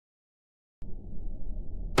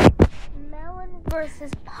Melon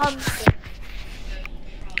vs Pumpkin.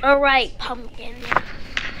 Alright, Pumpkin.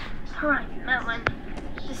 Alright, Melon.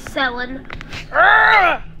 Just selling.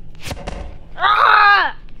 Ah!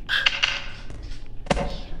 Ah!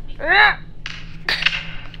 Ah!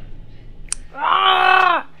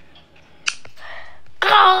 Ah!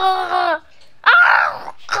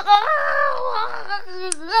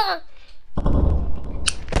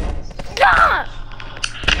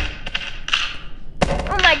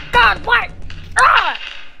 Oh my God! What? Ah!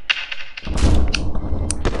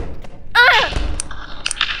 Ah!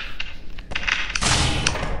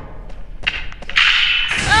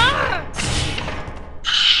 Ah!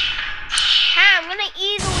 I'm gonna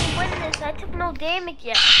easily win this. I took no damage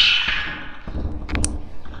yet.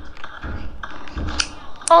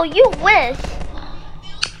 Oh, you wish.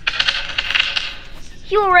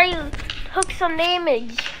 You already took some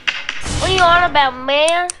damage. What are you on about,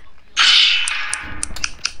 man?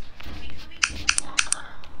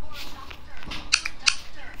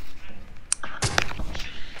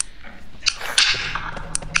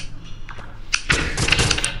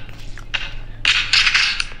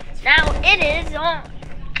 Now it is on.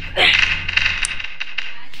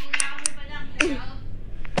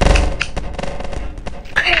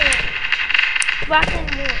 Rock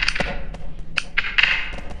and roll.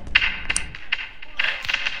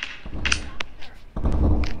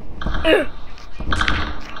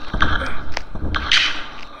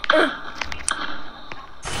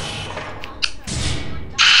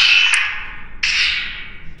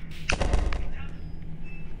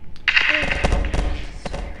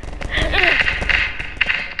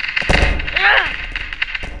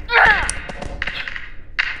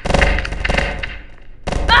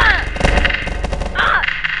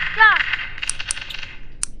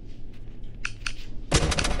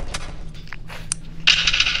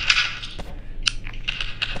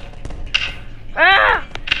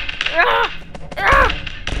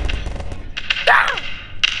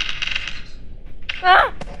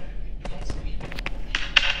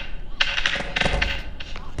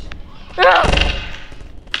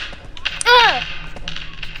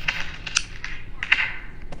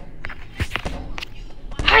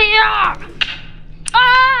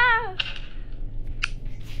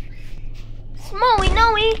 Smoey,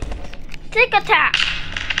 Noey, take attack.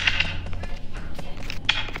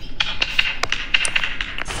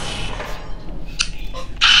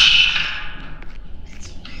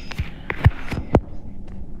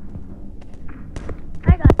 I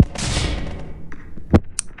got it.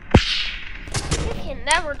 You can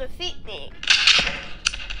never defeat me.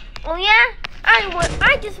 Oh yeah?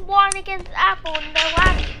 I just won against Apple in the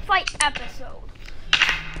last fight episode.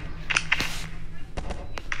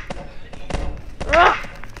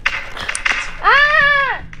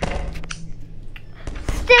 Ah!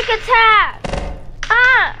 Stick attack!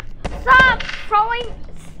 Ah! Stop throwing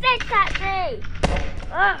sticks at me!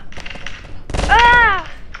 Ah!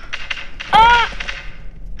 Ah! Ah!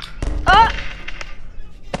 Ah!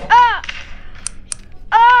 Ah!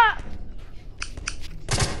 Ah!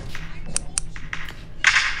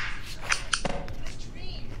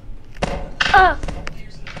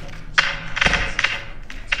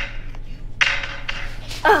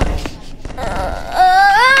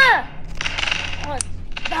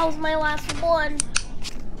 That was my last one.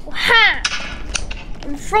 Ha!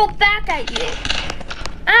 And throw back at you.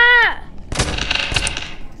 Ah!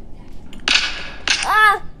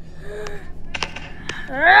 Ah!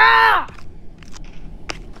 Ah!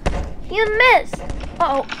 You missed.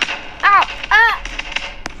 Uh-oh. Ow! Ah!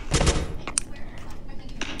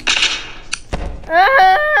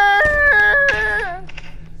 Ah!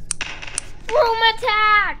 Room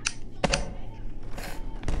attack!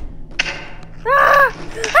 Ah!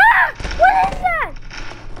 Ah! What is that?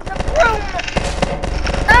 The room!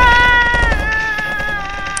 Ah!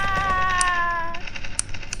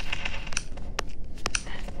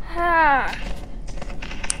 Ah!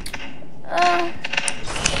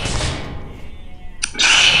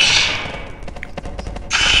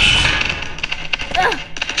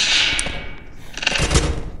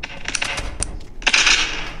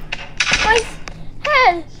 My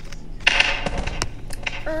head!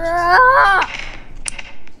 Ah!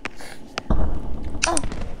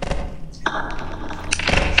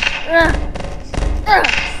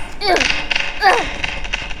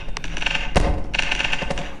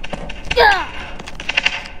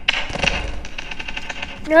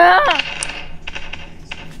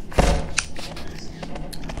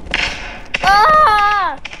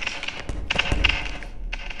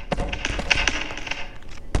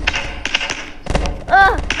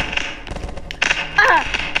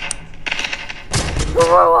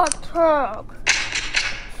 Throw a tug.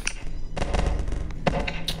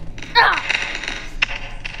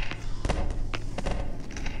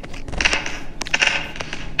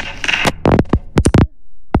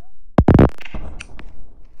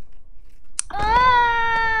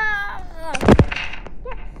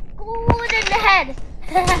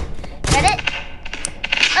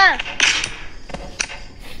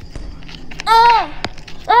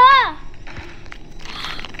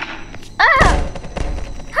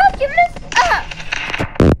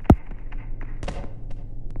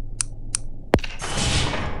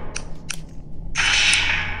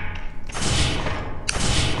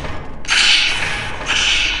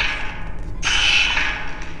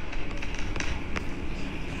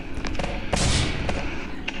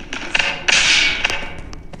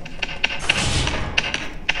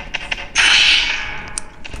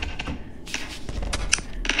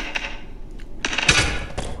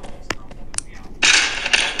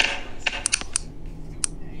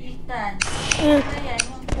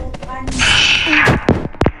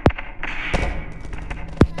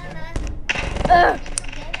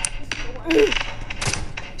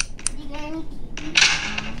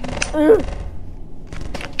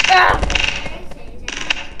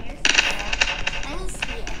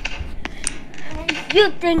 You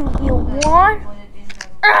think you won?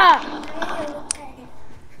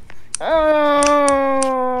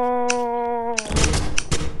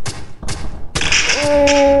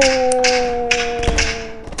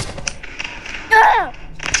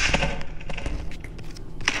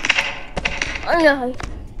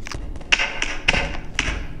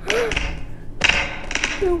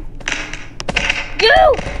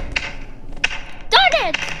 You done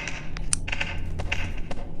it!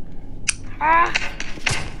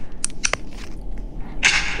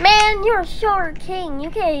 Man, you're a short king. You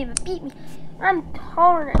can't even beat me. I'm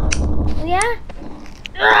taller. Yeah?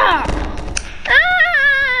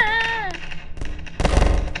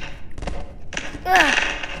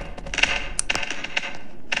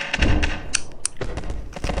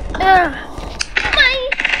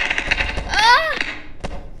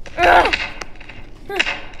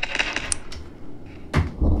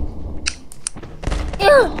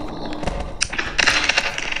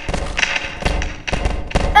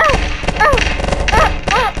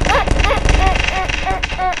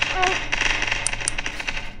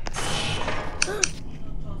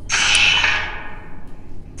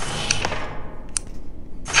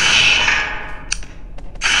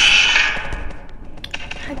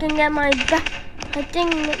 I can get my back. I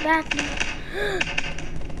think that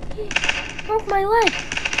broke my leg.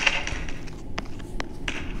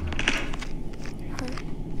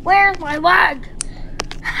 Where's my leg?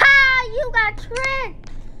 Ha! You got tricked.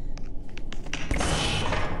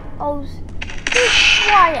 Oh, be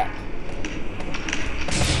quiet.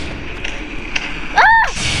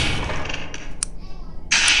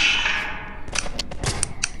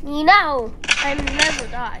 You know, I never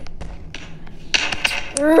die.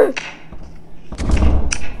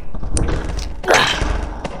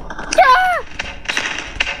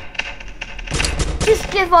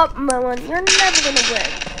 Just give up, Melon. You're never gonna win.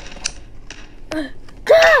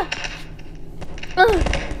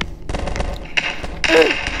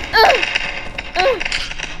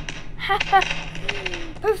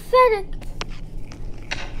 Pathetic.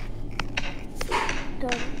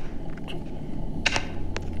 Done.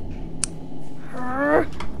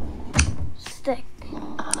 Stick.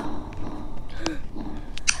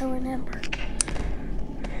 I remember.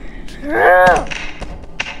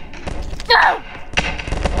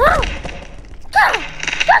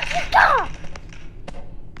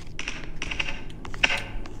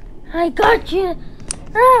 I got you.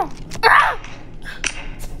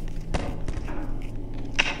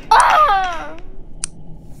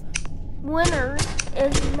 Winner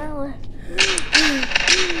is Melon.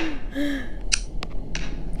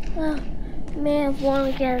 May have won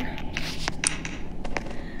again.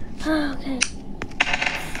 Okay.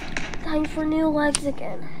 Time for new lives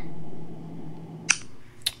again.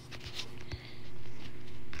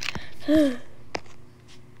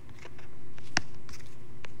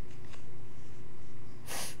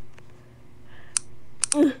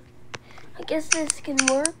 I guess this can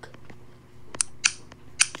work.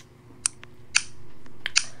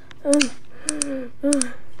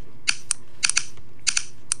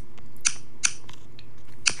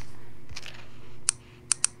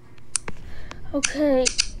 Okay,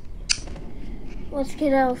 let's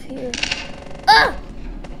get out of here.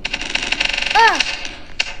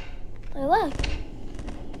 My leg.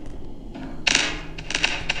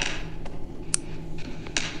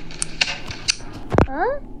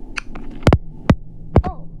 Huh?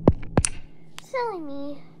 Oh, silly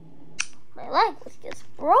me. My leg was just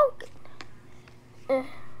broken.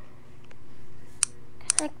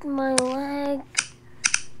 Connect my leg.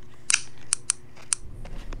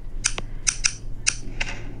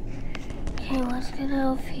 Okay, let's get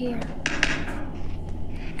out of here.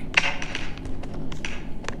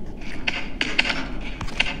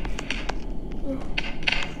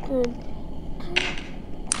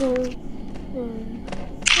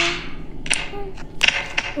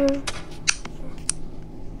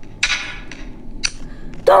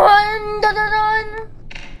 Dun, dun, dun, dun.